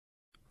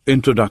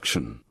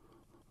Introduction.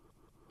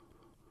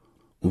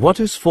 What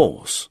is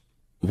force?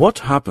 What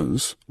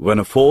happens when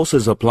a force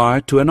is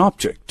applied to an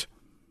object?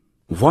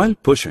 While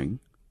pushing,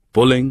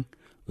 pulling,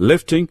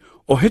 lifting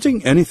or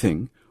hitting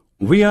anything,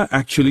 we are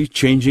actually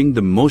changing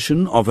the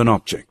motion of an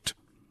object.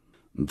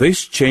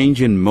 This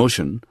change in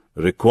motion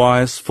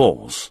requires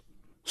force.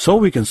 So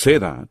we can say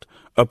that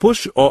a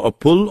push or a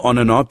pull on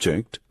an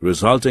object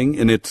resulting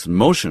in its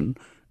motion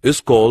is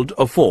called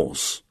a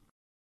force.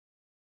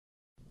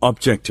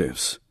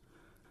 Objectives.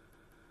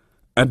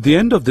 At the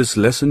end of this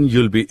lesson,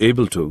 you'll be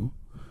able to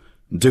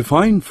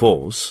define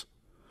force,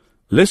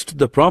 list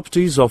the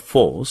properties of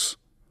force,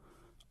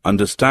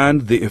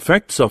 understand the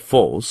effects of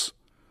force,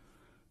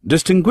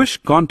 distinguish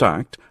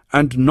contact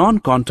and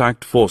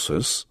non-contact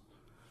forces,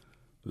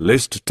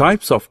 list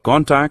types of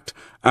contact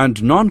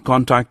and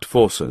non-contact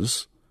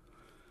forces,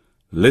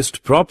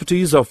 list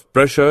properties of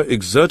pressure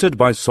exerted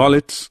by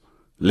solids,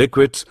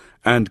 liquids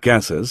and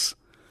gases,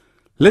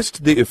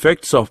 list the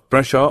effects of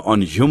pressure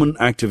on human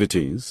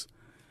activities,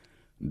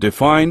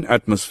 define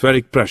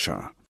atmospheric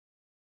pressure.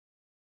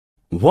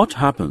 What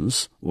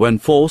happens when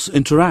force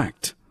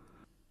interact?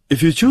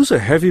 If you choose a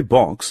heavy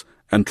box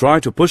and try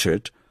to push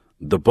it,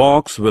 the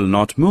box will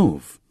not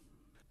move.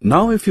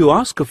 Now if you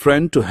ask a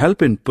friend to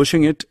help in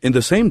pushing it in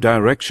the same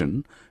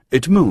direction,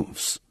 it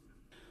moves.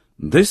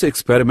 This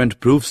experiment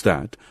proves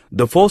that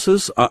the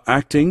forces are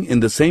acting in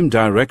the same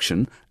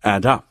direction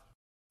add up.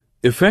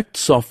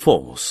 Effects of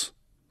force.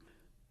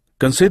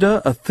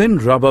 Consider a thin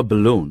rubber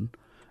balloon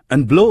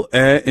and blow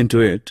air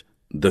into it,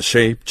 the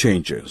shape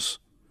changes.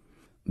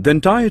 Then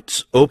tie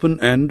its open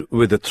end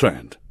with a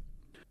thread.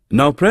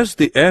 Now press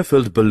the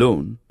air-filled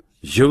balloon.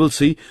 You will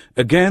see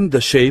again the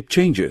shape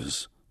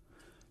changes.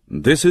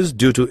 This is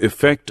due to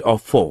effect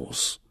of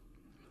force.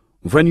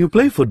 When you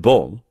play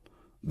football,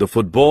 the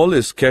football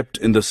is kept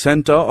in the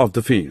center of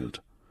the field.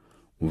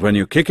 When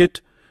you kick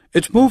it,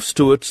 it moves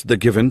towards the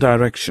given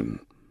direction.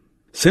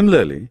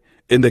 Similarly,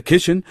 in the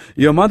kitchen,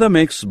 your mother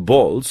makes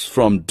balls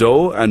from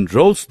dough and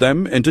rolls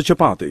them into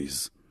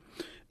chapatis.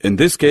 In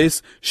this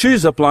case, she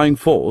is applying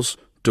force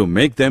to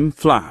make them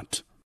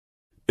flat.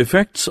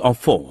 Effects of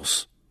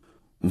force.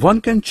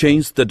 One can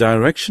change the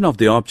direction of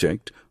the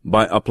object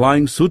by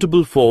applying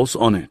suitable force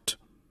on it.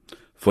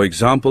 For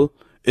example,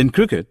 in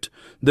cricket,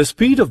 the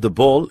speed of the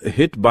ball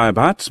hit by a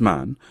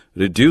batsman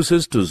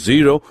reduces to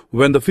 0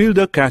 when the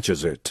fielder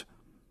catches it.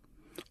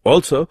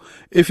 Also,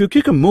 if you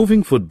kick a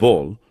moving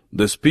football,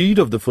 the speed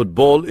of the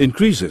football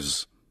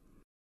increases.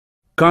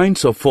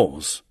 Kinds of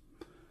force.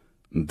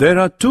 There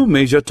are two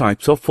major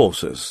types of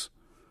forces: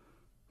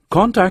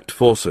 contact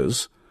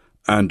forces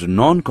and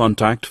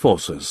non-contact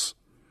forces.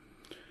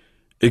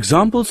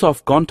 Examples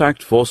of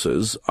contact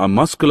forces are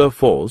muscular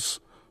force,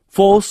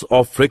 force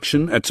of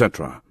friction,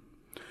 etc.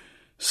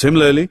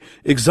 Similarly,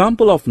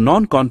 example of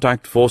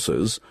non-contact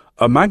forces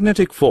are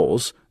magnetic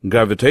force,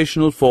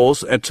 gravitational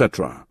force,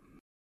 etc.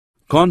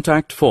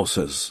 Contact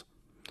forces.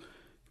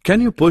 Can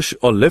you push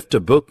or lift a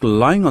book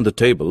lying on the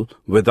table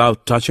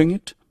without touching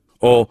it?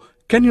 Or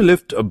can you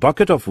lift a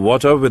bucket of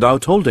water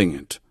without holding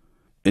it?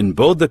 In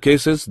both the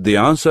cases, the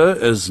answer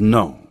is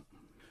no.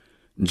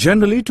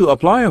 Generally, to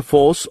apply a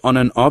force on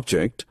an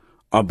object,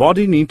 our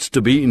body needs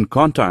to be in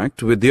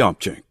contact with the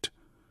object.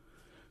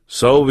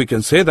 So we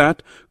can say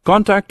that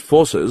contact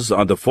forces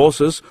are the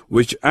forces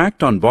which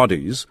act on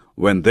bodies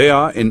when they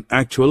are in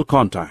actual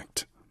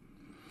contact.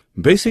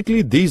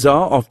 Basically, these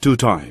are of two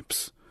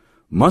types: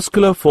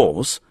 muscular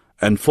force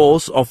and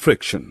force of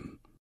friction.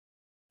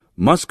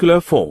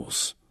 Muscular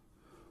force.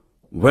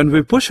 When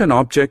we push an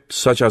object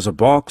such as a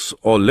box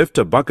or lift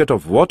a bucket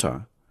of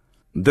water,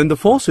 then the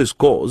force is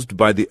caused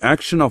by the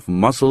action of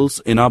muscles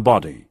in our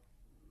body.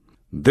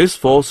 This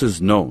force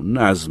is known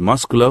as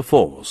muscular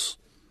force.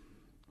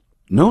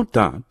 Note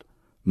that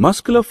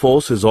muscular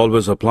force is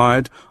always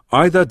applied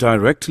either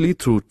directly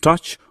through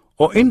touch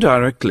or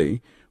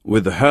indirectly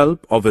with the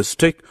help of a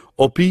stick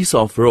or piece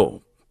of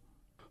rope.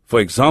 For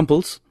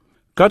examples,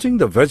 cutting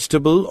the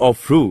vegetable or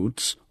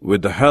fruits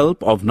with the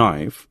help of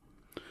knife,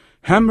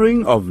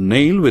 hammering of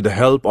nail with the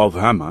help of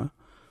hammer,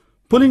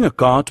 pulling a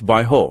cart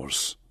by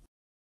horse.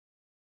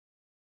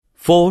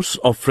 Force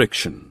of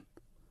friction.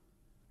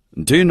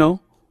 Do you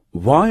know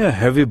why a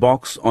heavy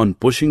box on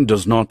pushing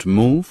does not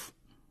move?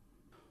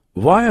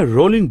 Why a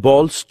rolling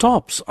ball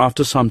stops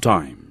after some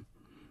time?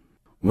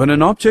 When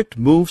an object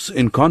moves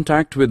in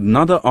contact with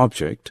another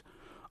object,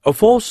 a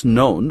force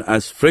known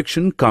as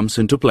friction comes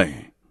into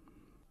play.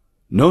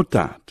 Note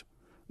that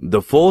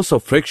the force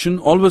of friction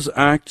always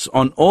acts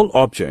on all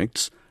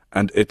objects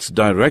and its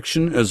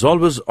direction is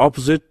always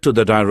opposite to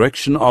the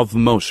direction of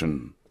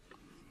motion.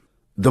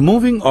 The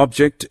moving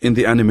object in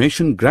the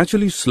animation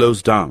gradually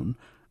slows down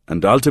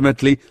and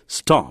ultimately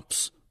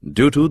stops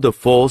due to the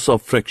force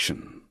of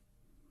friction.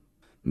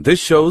 This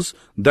shows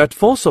that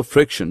force of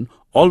friction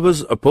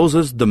always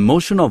opposes the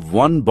motion of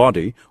one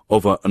body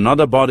over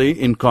another body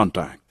in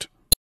contact.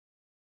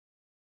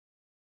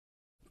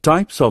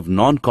 Types of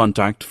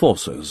non-contact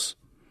forces.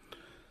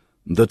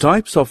 The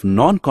types of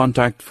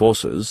non-contact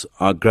forces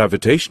are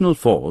gravitational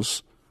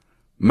force,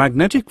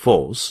 magnetic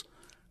force,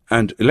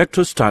 and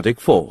electrostatic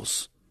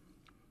force.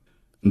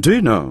 Do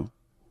you know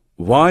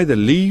why the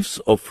leaves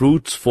of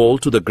fruits fall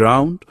to the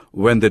ground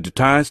when they're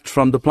detached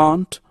from the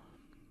plant?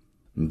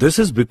 This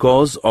is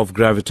because of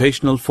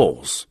gravitational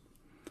force.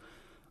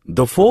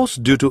 The force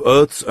due to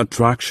Earth's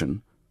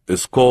attraction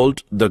is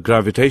called the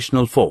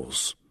gravitational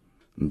force.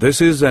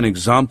 This is an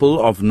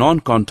example of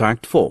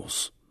non-contact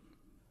force.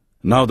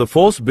 Now the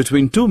force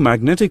between two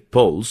magnetic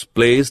poles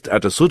placed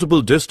at a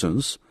suitable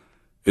distance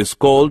is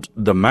called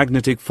the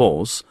magnetic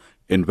force,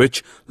 in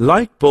which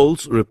like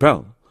poles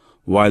repel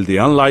while the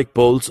unlike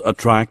poles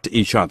attract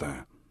each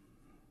other.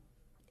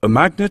 A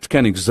magnet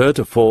can exert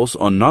a force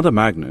on another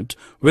magnet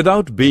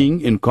without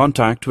being in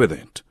contact with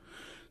it.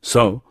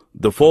 So,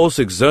 the force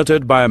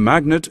exerted by a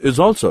magnet is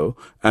also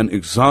an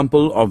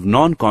example of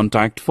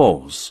non-contact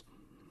force.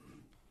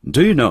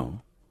 Do you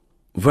know,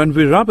 when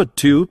we rub a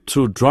tube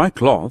through dry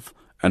cloth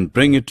and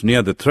bring it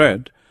near the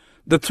thread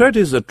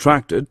is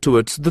attracted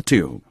towards the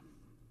tube.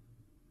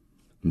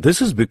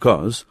 This is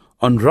because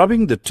on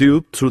rubbing the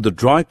tube through the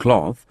dry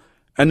cloth,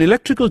 an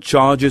electrical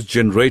charge is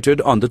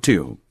generated on the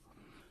tube.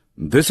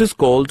 This is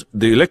called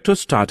the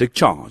electrostatic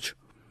charge.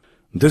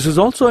 This is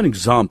also an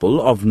example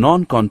of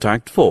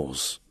non-contact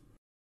force.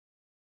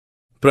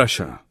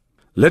 Pressure.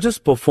 Let us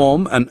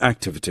perform an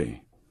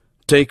activity.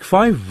 Take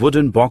 5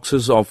 wooden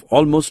boxes of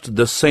almost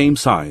the same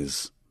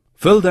size.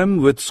 Fill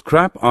them with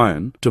scrap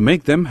iron to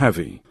make them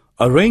heavy.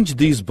 Arrange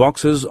these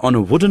boxes on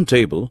a wooden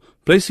table,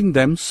 placing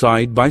them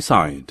side by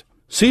side.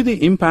 See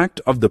the impact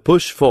of the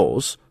push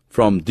force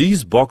from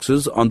these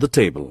boxes on the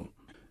table.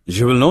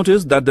 You will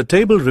notice that the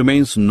table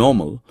remains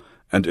normal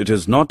and it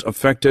is not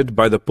affected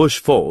by the push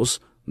force,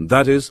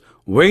 that is,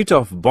 weight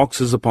of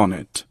boxes upon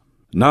it.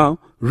 Now,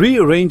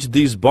 rearrange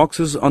these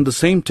boxes on the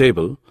same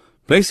table,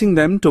 placing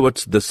them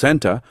towards the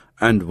center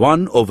and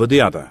one over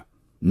the other.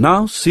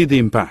 Now see the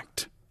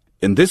impact.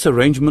 In this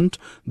arrangement,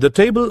 the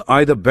table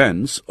either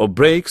bends or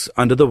breaks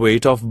under the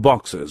weight of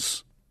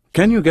boxes.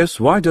 Can you guess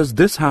why does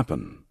this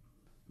happen?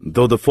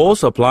 Though the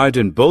force applied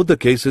in both the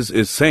cases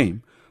is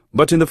same,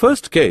 but in the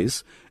first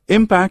case,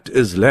 impact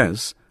is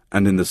less,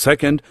 and in the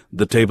second,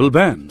 the table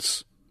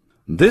bends.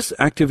 This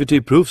activity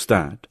proves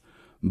that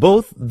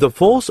both the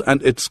force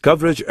and its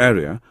coverage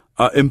area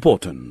are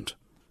important.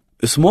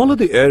 The smaller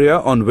the area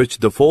on which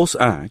the force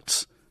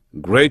acts,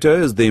 greater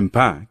is the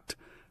impact,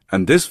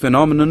 and this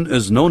phenomenon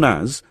is known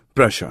as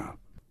pressure.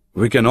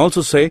 We can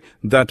also say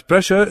that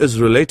pressure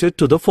is related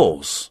to the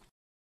force.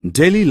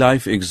 Daily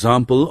life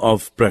example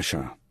of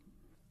pressure.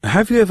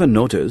 Have you ever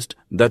noticed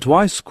that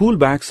why school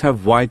bags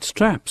have white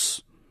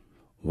straps?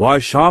 Why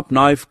sharp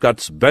knife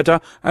cuts better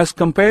as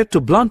compared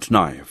to blunt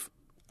knife?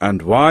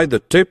 And why the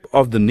tip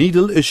of the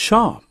needle is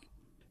sharp?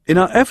 In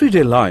our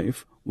everyday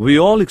life, we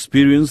all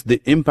experience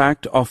the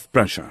impact of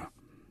pressure.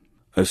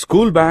 A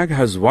school bag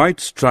has white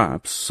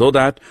straps so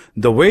that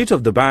the weight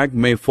of the bag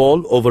may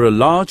fall over a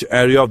large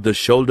area of the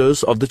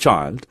shoulders of the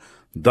child,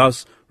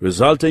 thus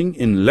resulting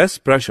in less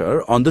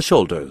pressure on the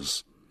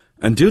shoulders.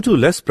 And due to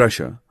less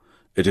pressure,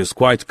 it is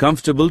quite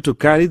comfortable to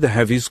carry the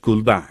heavy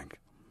school bag.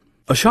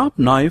 A sharp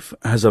knife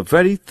has a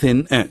very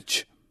thin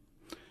edge.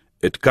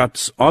 It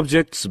cuts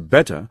objects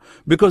better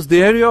because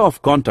the area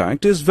of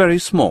contact is very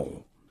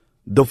small.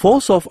 The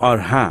force of our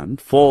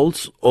hand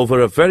falls over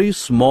a very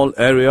small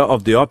area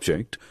of the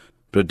object,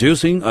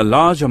 producing a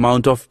large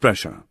amount of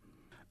pressure.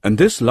 And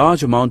this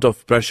large amount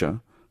of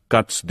pressure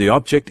cuts the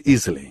object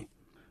easily.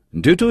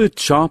 Due to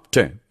its sharp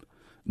tip,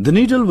 the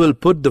needle will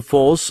put the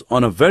force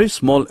on a very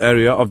small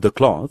area of the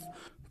cloth,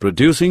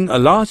 producing a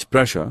large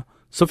pressure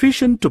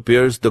sufficient to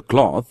pierce the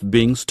cloth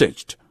being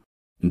stitched.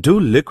 Do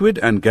liquid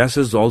and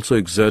gases also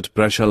exert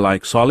pressure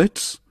like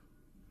solids?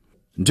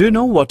 Do you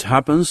know what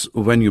happens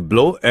when you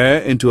blow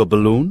air into a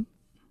balloon?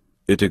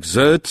 It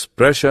exerts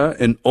pressure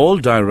in all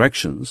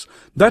directions.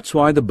 That's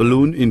why the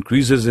balloon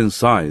increases in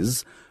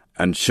size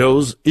and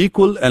shows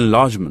equal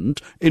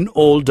enlargement in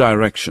all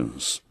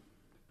directions.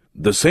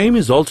 The same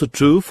is also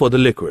true for the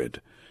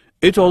liquid.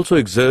 It also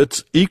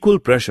exerts equal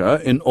pressure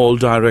in all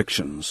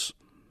directions.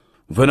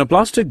 When a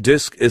plastic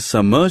disc is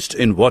submerged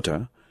in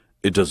water,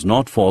 it does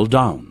not fall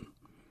down.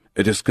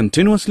 It is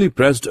continuously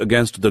pressed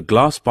against the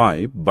glass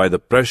pipe by the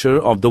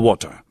pressure of the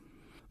water.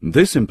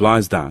 This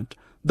implies that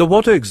the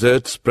water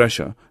exerts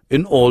pressure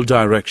in all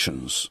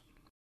directions.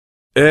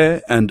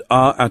 Air and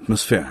our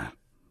atmosphere.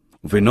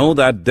 We know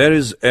that there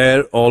is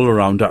air all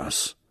around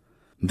us.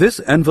 This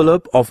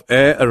envelope of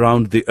air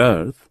around the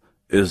earth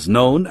is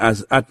known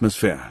as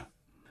atmosphere.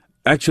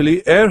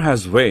 Actually, air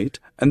has weight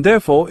and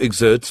therefore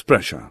exerts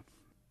pressure.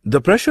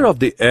 The pressure of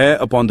the air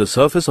upon the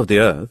surface of the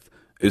earth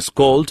is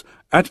called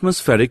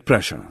atmospheric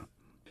pressure.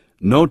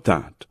 Note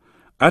that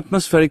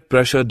atmospheric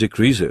pressure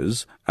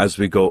decreases as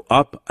we go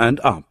up and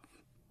up.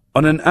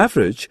 On an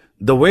average,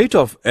 the weight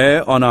of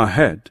air on our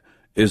head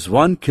is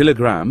 1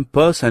 kilogram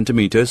per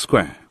centimeter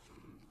square.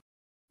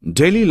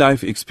 Daily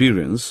life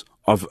experience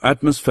of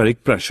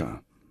atmospheric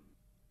pressure.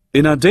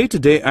 In our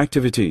day-to-day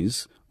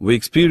activities, we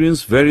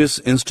experience various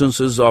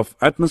instances of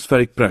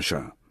atmospheric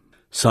pressure.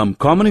 Some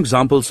common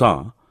examples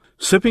are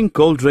sipping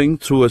cold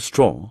drink through a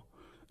straw,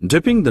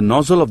 dipping the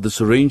nozzle of the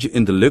syringe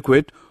in the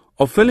liquid,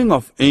 or filling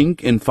of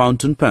ink in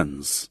fountain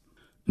pens.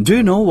 Do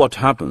you know what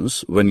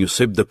happens when you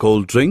sip the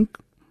cold drink?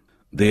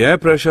 The air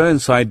pressure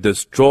inside the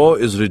straw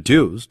is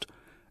reduced,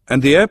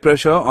 and the air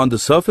pressure on the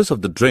surface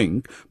of the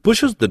drink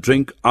pushes the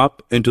drink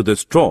up into the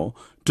straw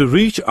to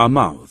reach our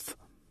mouth.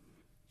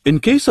 In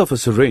case of a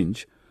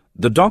syringe,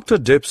 the doctor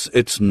dips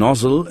its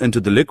nozzle into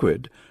the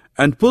liquid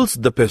and pulls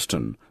the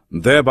piston,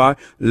 thereby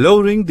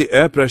lowering the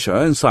air pressure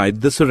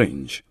inside the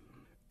syringe.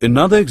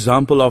 Another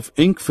example of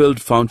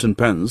ink-filled fountain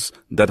pens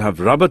that have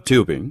rubber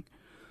tubing,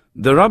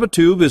 the rubber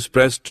tube is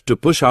pressed to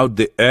push out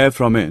the air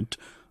from it,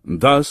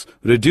 thus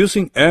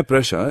reducing air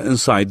pressure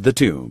inside the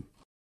tube.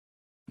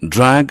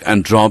 Drag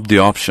and drop the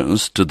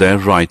options to their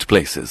right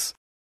places.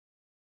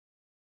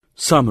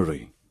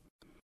 Summary.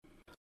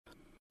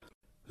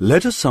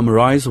 Let us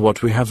summarize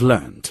what we have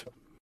learned.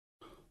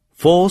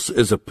 Force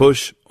is a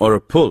push or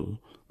a pull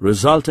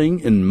resulting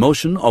in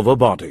motion of a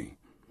body.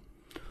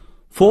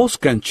 Force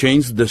can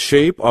change the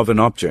shape of an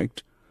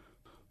object,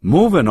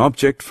 move an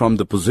object from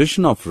the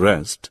position of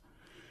rest,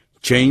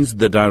 change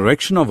the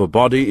direction of a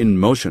body in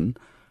motion,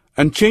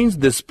 and change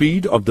the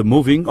speed of the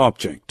moving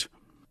object.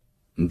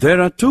 There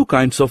are two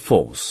kinds of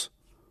force: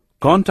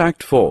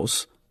 contact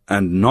force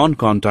and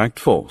non-contact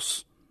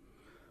force.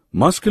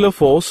 Muscular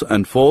force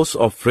and force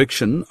of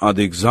friction are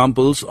the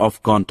examples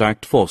of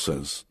contact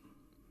forces.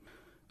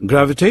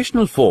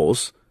 Gravitational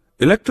force,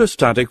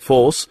 electrostatic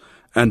force,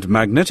 and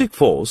magnetic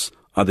force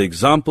are the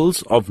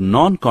examples of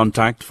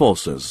non-contact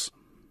forces.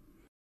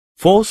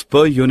 Force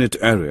per unit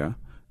area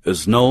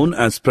is known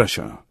as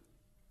pressure.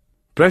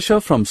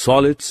 Pressure from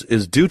solids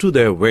is due to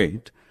their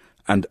weight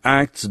and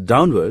acts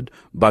downward,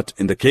 but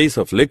in the case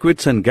of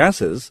liquids and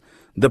gases,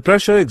 the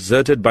pressure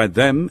exerted by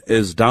them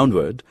is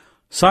downward,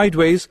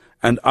 sideways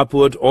and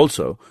upward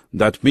also,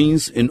 that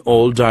means in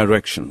all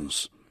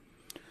directions.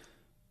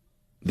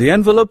 The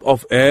envelope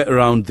of air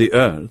around the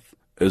earth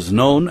is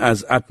known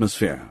as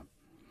atmosphere.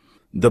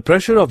 The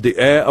pressure of the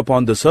air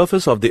upon the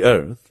surface of the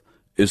earth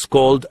is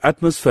called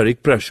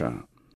atmospheric pressure.